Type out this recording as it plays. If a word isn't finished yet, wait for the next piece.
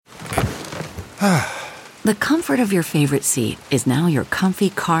The comfort of your favorite seat is now your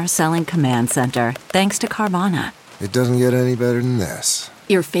comfy car selling command center, thanks to Carvana. It doesn't get any better than this.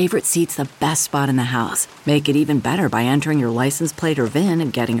 Your favorite seat's the best spot in the house. Make it even better by entering your license plate or VIN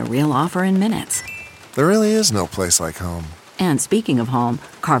and getting a real offer in minutes. There really is no place like home. And speaking of home,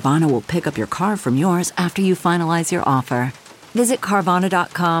 Carvana will pick up your car from yours after you finalize your offer. Visit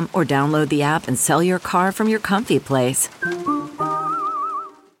Carvana.com or download the app and sell your car from your comfy place.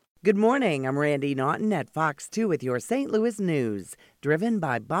 Good morning, I'm Randy Naughton at Fox 2 with your St. Louis news, driven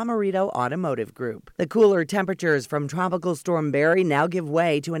by Bomarito Automotive Group. The cooler temperatures from Tropical Storm Barry now give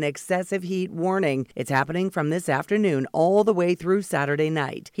way to an excessive heat warning. It's happening from this afternoon all the way through Saturday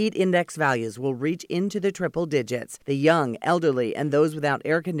night. Heat index values will reach into the triple digits. The young, elderly, and those without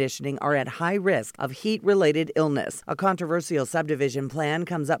air conditioning are at high risk of heat-related illness. A controversial subdivision plan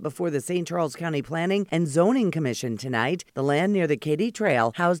comes up before the St. Charles County Planning and Zoning Commission tonight. The land near the Katy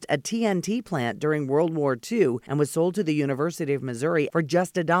Trail housed a TNT plant during World War II and was sold to the University of Missouri for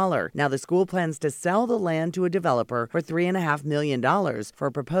just $1. Now the school plans to sell the land to a developer for $3.5 million for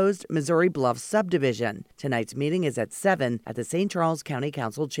a proposed Missouri Bluffs subdivision. Tonight's meeting is at 7 at the St. Charles County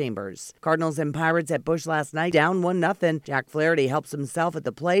Council chambers. Cardinals and Pirates at Busch last night, down 1-0. Jack Flaherty helps himself at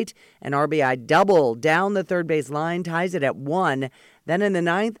the plate. An RBI double down the third base line ties it at 1. Then in the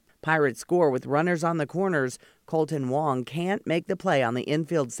ninth, Pirates score with runners on the corners. Colton Wong can't make the play on the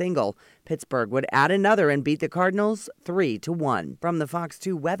infield single. Pittsburgh would add another and beat the Cardinals 3-1. From the Fox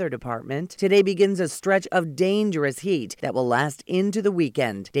 2 Weather Department, today begins a stretch of dangerous heat that will last into the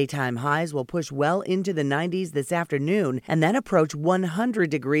weekend. Daytime highs will push well into the 90s this afternoon and then approach 100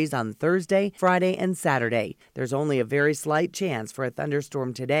 degrees on Thursday, Friday, and Saturday. There's only a very slight chance for a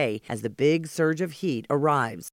thunderstorm today as the big surge of heat arrives.